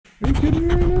kidding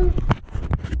me right now?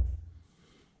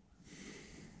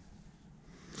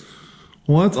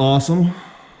 Well, that's awesome.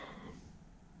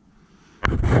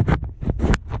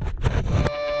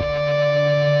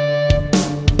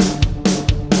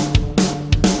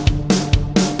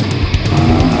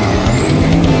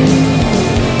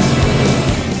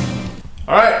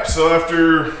 Alright, so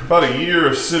after about a year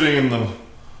of sitting in the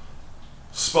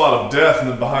spot of death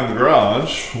and behind the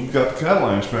garage, we've got the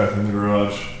Catalanche back in the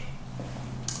garage.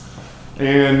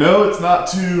 And no, it's not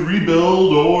to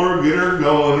rebuild or get her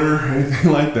going or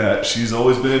anything like that. She's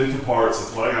always been in for parts.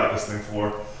 That's what I got this thing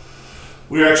for.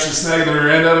 We actually snagged the rear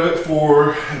end out of it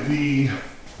for the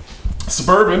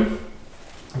Suburban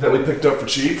that we picked up for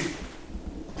cheap.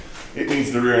 It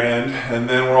needs the rear end, and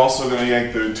then we're also going to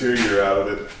yank the interior out of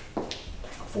it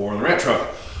for the ramp truck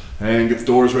and get the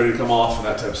doors ready to come off and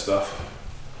that type of stuff.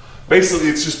 Basically,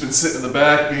 it's just been sitting in the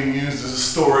back being used as a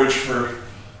storage for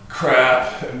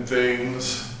crap and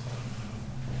things.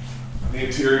 The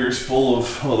interior is full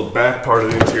of, well, the back part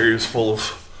of the interior is full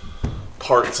of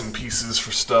parts and pieces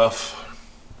for stuff.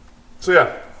 So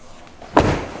yeah,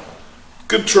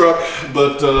 good truck,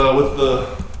 but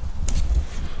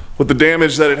with the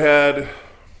damage that it had,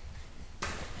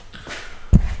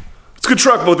 it's a good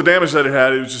truck, but with the damage that it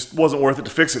had, it just wasn't worth it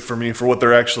to fix it for me for what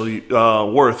they're actually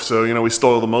worth. So, you know, we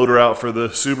stole the motor out for the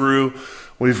Subaru.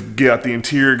 We've got the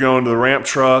interior going to the ramp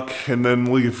truck, and then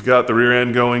we've got the rear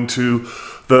end going to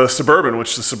the Suburban,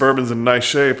 which the Suburban's in nice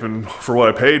shape, and for what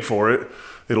I paid for it,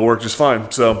 it'll work just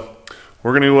fine. So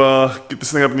we're going to get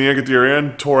this thing up in the air, get the rear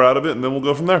end tore out of it, and then we'll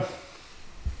go from there.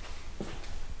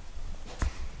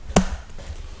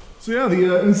 So yeah,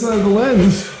 the inside of the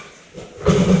lens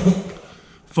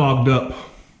fogged up.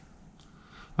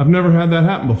 I've never had that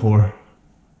happen before.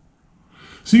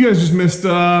 So you guys just missed, you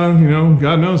know,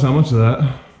 God knows how much of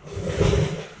that.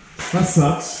 That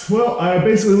sucks. Well, I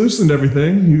basically loosened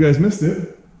everything. You guys missed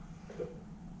it.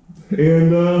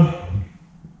 And I'm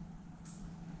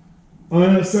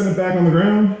gonna set it back on the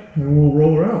ground and we'll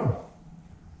roll her out.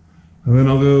 And then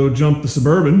I'll go jump the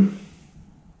Suburban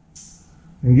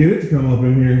and get it to come up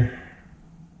in here.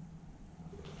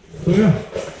 So yeah,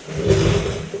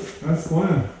 that's the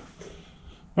plan.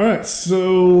 All right,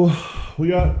 so we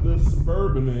got the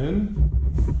Suburban in,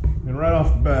 and right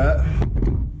off the bat,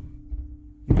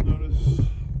 you'll notice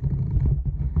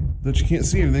that you can't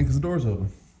see anything because the door's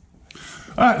open.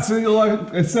 All right, so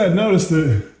like I said, notice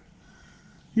that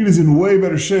it is in way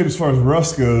better shape as far as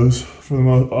rust goes for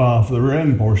the rear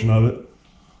end portion of it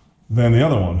than the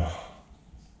other one.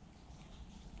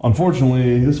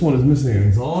 Unfortunately, this one is missing an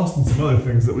exhaust and some other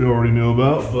things that we already knew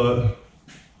about, but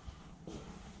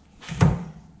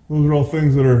those are all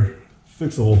things that are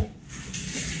fixable.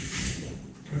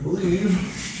 I believe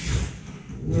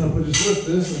if I just lift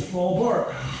this and fall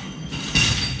apart.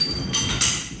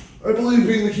 I believe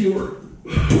being the key word.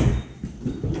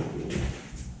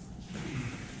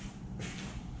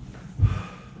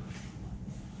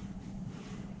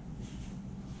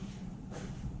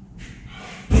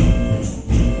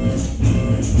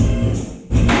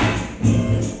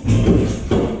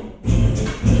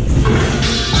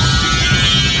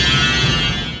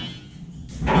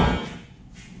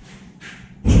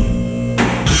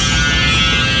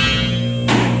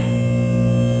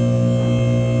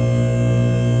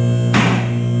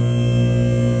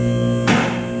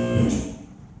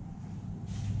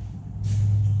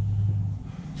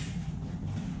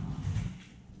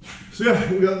 So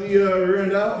yeah, we got the rear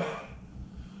end out.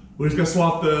 We just got to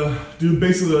swap do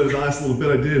basically the last little bit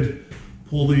I did.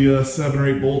 Pull the 7 or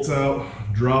 8 bolts out,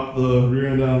 drop the rear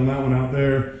end on that one out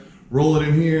there, roll it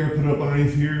in here, put it up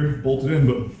underneath here, bolt it in.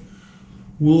 But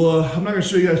we'll, I'm not going to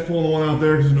show you guys pulling the one out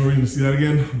there because there's no reason to see that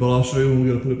again, but I'll show you when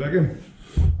we got to put it back in.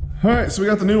 All right, so we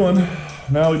got the new one.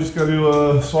 Now we just got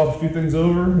to swap a few things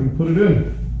over and put it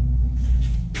in.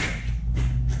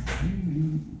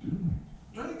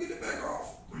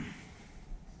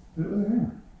 Hit it with a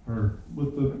hammer, or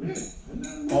with the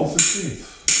all 16ths.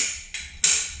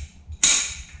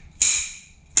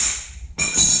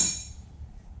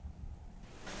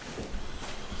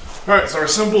 All right, so our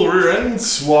simple rear end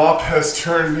swap has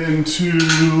turned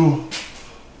into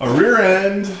a rear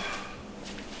end,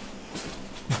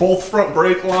 both front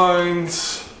brake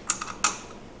lines,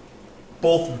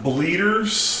 both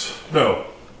bleeders. No,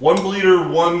 one bleeder,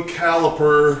 one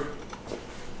caliper,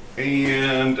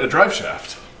 and a drive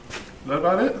shaft. Is that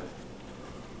about it?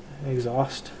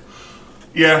 Exhaust.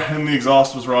 Yeah, and the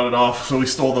exhaust was rotted off, so we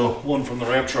stole the one from the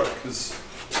ramp truck because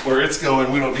where it's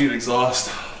going, we don't need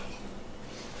exhaust.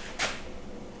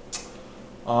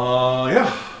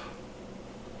 Yeah.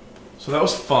 So that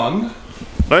was fun.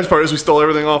 Nice part is we stole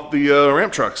everything off the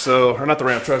ramp truck, so, or not the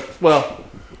ramp truck, well,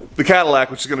 the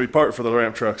Cadillac, which is going to be part for the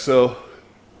ramp truck, so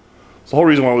it's the whole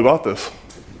reason why we bought this.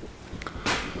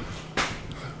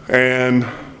 And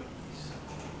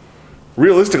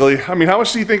realistically, I mean, how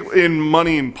much do you think in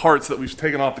money and parts that we've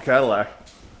taken off the Cadillac?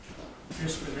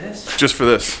 Just for this? Just for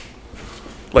this.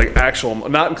 Like actual,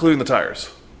 not including the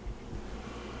tires.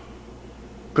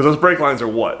 Because those brake lines are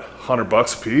what, 100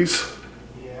 bucks a piece?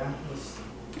 Yeah.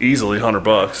 Easily 100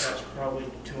 bucks. That's probably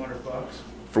 200 bucks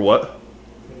For what?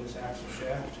 for this axle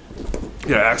shaft.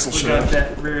 Yeah, axle We shaft. got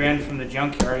that rear end from the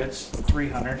junkyard. It's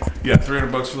 300. Yeah,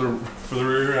 300 bucks for the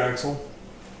rear axle.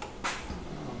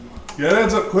 Yeah, it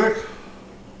adds up quick.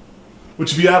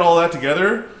 Which, if you add all that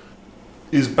together,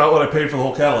 is about what I paid for the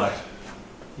whole Cadillac.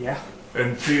 Yeah.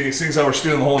 And seeing how we're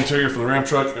stealing the whole interior for the ramp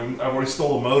truck, and I've already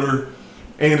stole the motor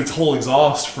and its whole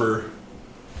exhaust for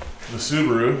the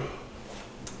Subaru.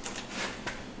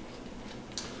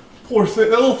 Poor thing,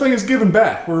 that little thing is giving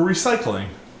back. We're recycling.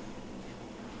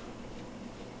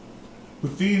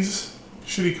 With these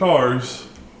shitty cars,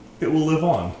 it will live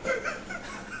on.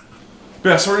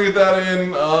 Yeah, so we're gonna get that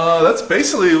in. That's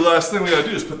basically the last thing we gotta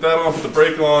do is put that on, put the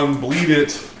brake on, bleed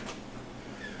it,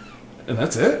 and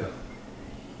that's it.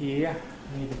 Yeah.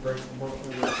 I need to break the bolt for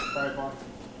the tripod.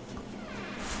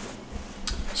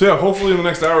 So yeah, hopefully in the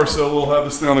next hour or so we'll have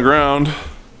this thing on the ground,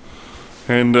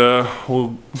 and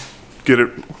we'll get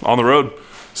it on the road,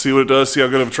 see what it does, see how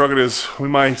good of a truck it is. We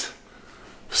might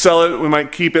sell it, we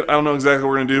might keep it. I don't know exactly what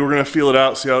we're gonna do. We're gonna feel it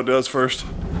out, see how it does first.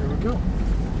 Here we go.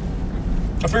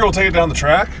 I figure we'll take it down the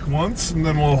track once, and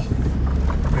then we'll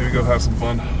maybe go have some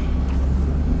fun.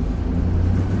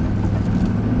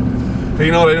 Hey,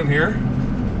 you know what I didn't hear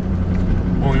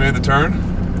when we made the turn?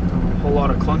 A whole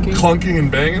lot of clunking. Clunking and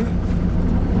banging.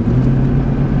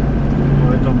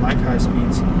 Well, I don't like high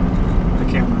speeds. The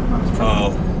camera.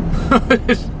 Oh.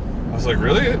 I was like,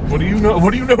 really? What do you know?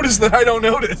 What do you notice that I don't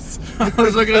notice? I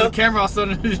was looking at the camera, all of a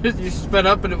sudden you sped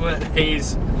up and it went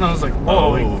haze. And I was like,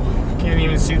 whoa, I can't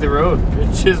even see the road.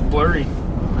 It's just blurry.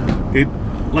 It,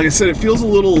 like I said, it feels a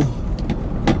little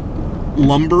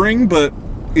lumbering, but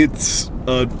it's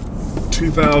a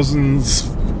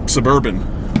 2000s Suburban.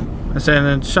 I said,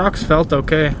 and the shocks felt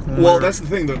okay. Well, that's the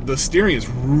thing. The steering is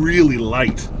really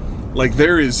light. Like,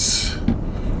 there is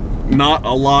not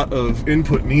a lot of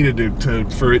input needed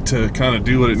for it to kind of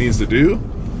do what it needs to do,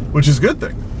 which is a good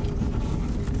thing.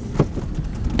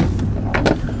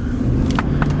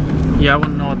 Yeah, I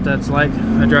wouldn't know what that's like.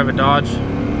 I drive a Dodge.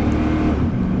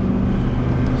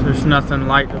 So there's nothing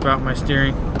light about my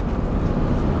steering.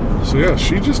 So yeah,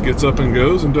 she just gets up and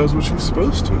goes and does what she's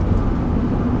supposed to.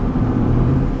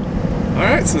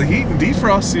 Alright, so the heat and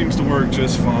defrost seems to work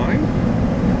just fine.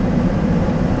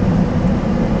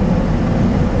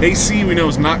 AC we know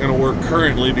is not going to work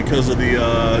currently because of the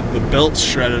belts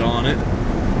shredded on it.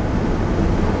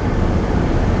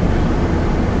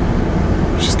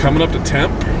 She's coming up to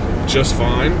temp just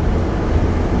fine.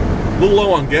 A little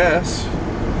low on gas.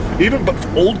 Even but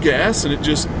old gas and it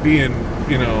just being,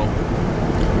 you know.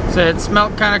 So it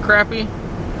smelled kind of crappy.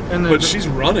 But she's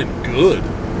running good.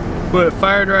 But it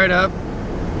fired right up.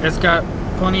 It's got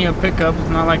plenty of pickup. It's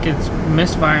not like it's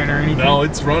misfiring or anything. No,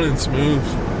 it's running smooth.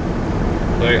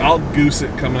 Like, I'll goose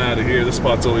it coming out of here. This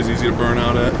spot's always easy to burn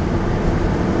out at.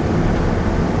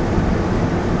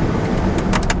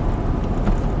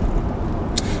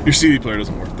 Your CD player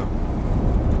doesn't work, though.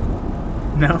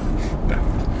 No? No.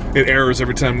 It errors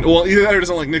every time. Well, either that or it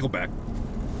doesn't like Nickelback.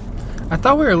 I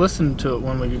thought we were listening to it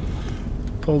when we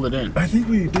pulled it in. I think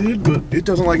we did, but it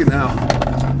doesn't like it now.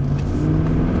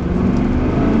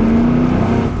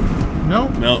 No?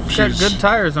 No, She's got good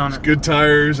tires on it. Good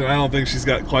tires, and I don't think she's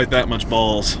got quite that much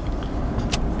balls.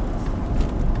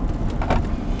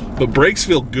 But brakes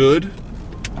feel good,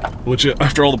 which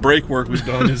after all the brake work we've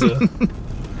done is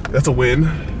that's a win.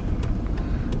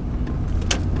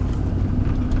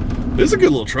 This is a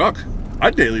good little truck.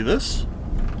 I'd daily this.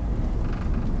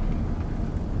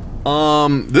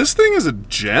 This thing is a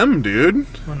gem, dude.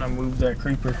 When I move that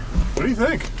creeper. What do you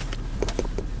think?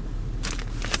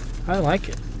 I like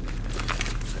it.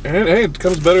 And hey, it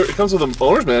comes better. It comes with an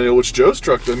owner's manual, which Joe's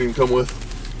truck doesn't even come with.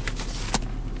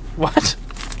 What?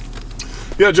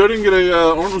 Yeah, Joe didn't get a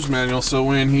owner's manual, so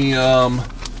when he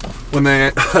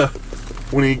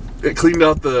when he cleaned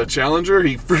out the Challenger,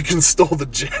 he freaking stole the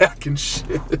jack and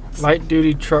shit. Light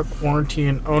duty truck warranty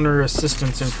and owner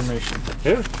assistance information.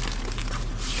 Yeah.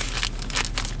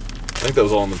 I think that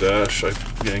was all on the dash. I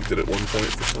yanked it at one point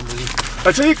for some reason.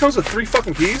 I tell you, it comes with 3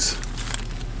 fucking keys.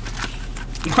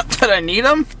 Not that I need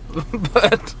them,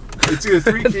 but It's either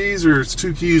 3 keys or it's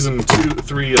 2 keys and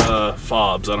 3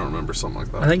 fobs. I don't remember, something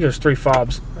like that. I think it was 3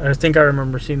 fobs. I think I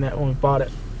remember seeing that when we bought it.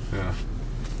 Yeah.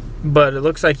 But it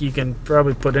looks like you can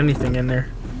probably put anything in there.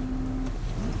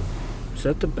 Is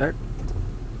that the back?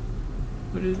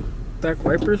 What is it? Back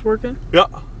wipers working? Yeah.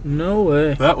 No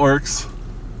way. That works.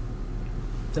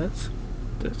 That's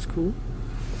cool.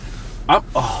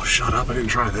 Oh, shut up. I didn't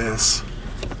try this.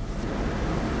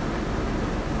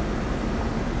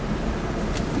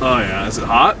 Oh, yeah. Is it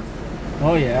hot?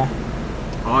 Oh yeah.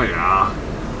 Oh, yeah.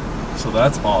 So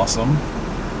that's awesome.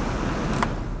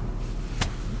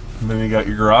 And then you got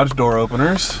your garage door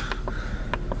openers.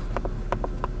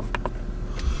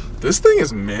 This thing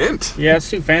is mint. Yeah, it's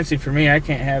too fancy for me. I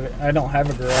can't have it. I don't have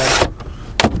a garage.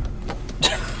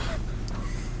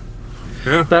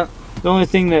 Yeah. The only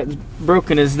thing that's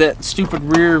broken is that stupid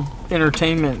rear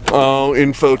entertainment. Oh,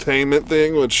 infotainment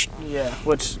thing, which... Yeah,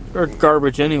 which are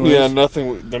garbage anyways. Yeah,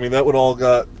 nothing... I mean, that would all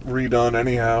got redone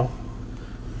anyhow.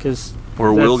 Because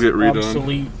or will get redone.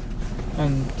 Obsolete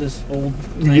on this old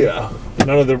thing. Yeah.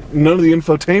 None of the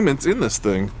infotainment's in this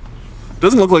thing.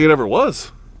 Doesn't look like it ever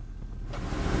was.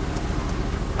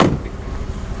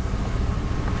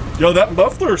 Yo, that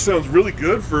muffler sounds really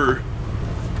good for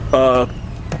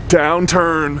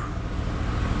downturn.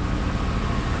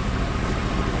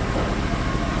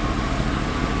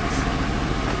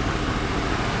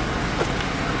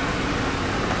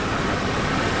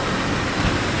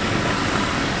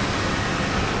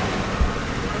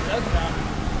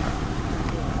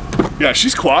 Yeah,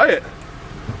 she's quiet.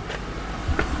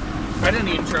 I didn't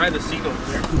even try the seat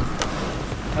over there.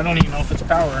 I don't even know if it's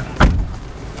power or not.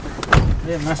 I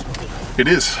didn't mess with it. It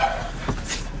is.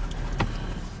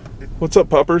 What's up,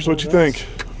 puppers? What you think?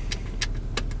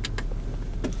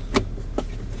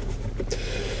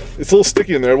 It's a little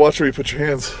sticky in there. Watch where you put your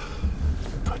hands.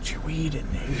 Put your weed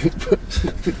in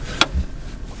there.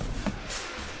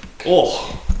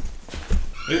 Oh,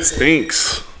 it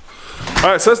stinks. All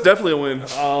right, so that's definitely a win.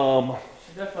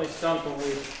 She definitely stunk when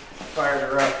we fired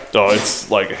her up. Oh,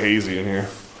 it's like hazy in here.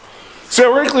 So yeah,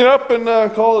 we're gonna clean up and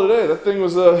call it a day. That thing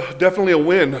was definitely a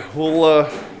win. We'll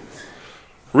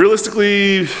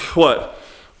realistically, what?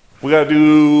 We gotta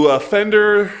do a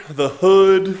fender, the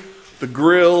hood, the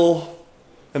grill,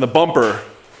 and the bumper,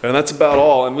 and that's about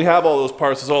all. And we have all those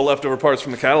parts. It's all leftover parts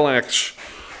from the Cadillac,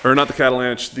 or not the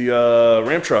Cadillac, the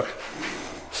Ram truck.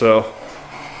 So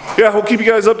yeah, we'll keep you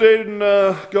guys updated and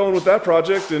going with that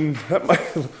project. And that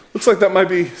looks like that might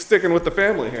be sticking with the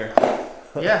family here.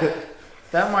 Yeah,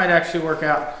 that might actually work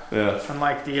out. Yeah.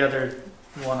 Unlike the other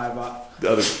one I bought.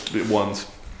 The other ones.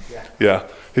 Yeah. Yeah.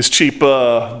 His cheap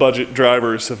budget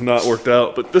drivers have not worked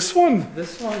out, but this one...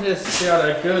 This one just got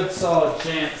a good solid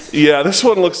chance. Yeah, this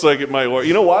one looks like it might work.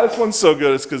 You know why this one's so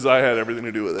good? It's because I had everything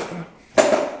to do with it.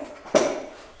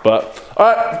 But,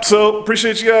 alright, so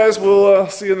appreciate you guys. We'll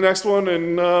see you in the next one,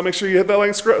 and make sure you hit that like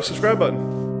and subscribe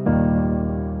button.